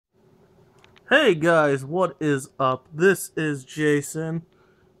Hey guys, what is up? This is Jason,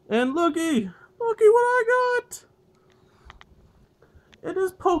 and looky what I got! It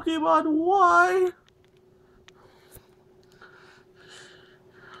is Pokemon Y!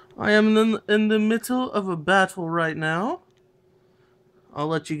 I am in the middle of a battle right now. I'll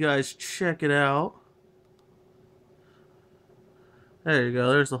let you guys check it out. There you go,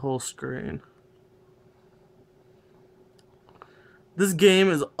 there's the whole screen. This game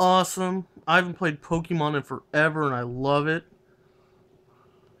is awesome. I haven't played Pokemon in forever and I love it.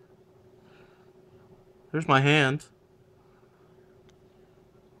 There's my hand.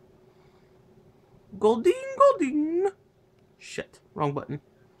 Goldeen! Shit, wrong button.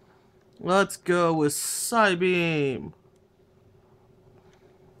 Let's go with Psybeam.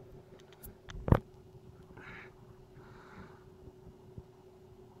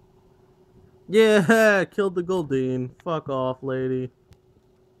 Yeah, killed the Goldeen. Fuck off, lady.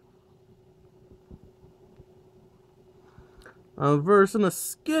 I'm versing a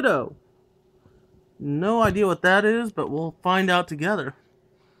Skiddo. No idea what that is, but we'll find out together.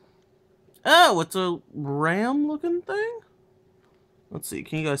 Oh, it's a ram looking thing? Let's see,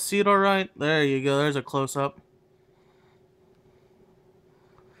 can you guys see it alright? There you go, there's a close-up.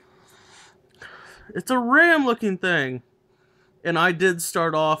 It's a ram looking thing. And I did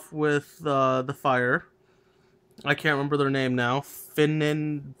start off with the fire. I can't remember their name now.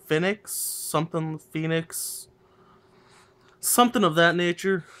 Phoenix? Something Phoenix? Something of that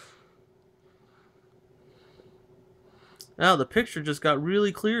nature. Now the picture just got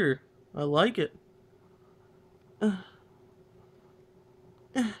really clear. I like it.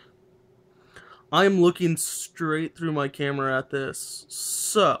 I am looking straight through my camera at this.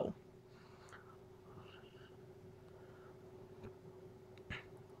 So,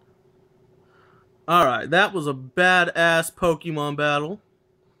 alright, that was a badass Pokemon battle.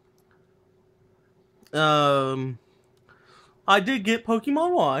 I did get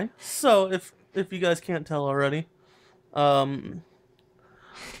Pokemon Y, so if you guys can't tell already, I've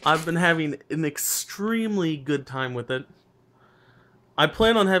been having an extremely good time with it. I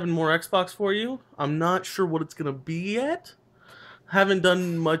plan on having more Xbox for you. I'm not sure what it's gonna be yet. Haven't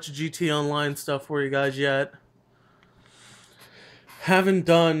done much GT Online stuff for you guys yet. Haven't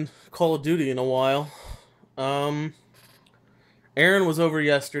done Call of Duty in a while. Aaron was over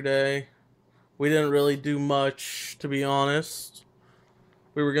yesterday. We didn't really do much, to be honest.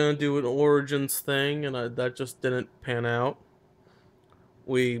 We were gonna do an Origins thing, and that just didn't pan out.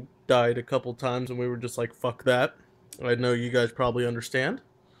 We died a couple times, and we were just like, fuck that. I know you guys probably understand.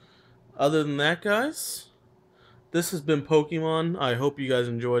 Other than that, guys, this has been Pokemon. I hope you guys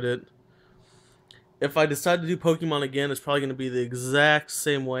enjoyed it. If I decide to do Pokemon again, it's probably going to be the exact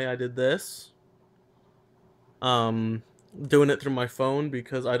same way I did this. Doing it through my phone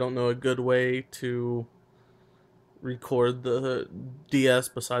because I don't know a good way to record the DS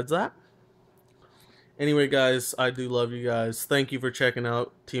besides that. Anyway, guys, I do love you guys. Thank you for checking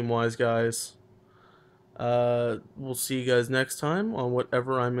out Team Wise, guys. We'll see you guys next time on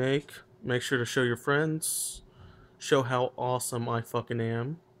whatever I make. Make sure to show your friends. Show how awesome I fucking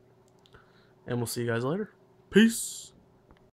am. And we'll see you guys later. Peace.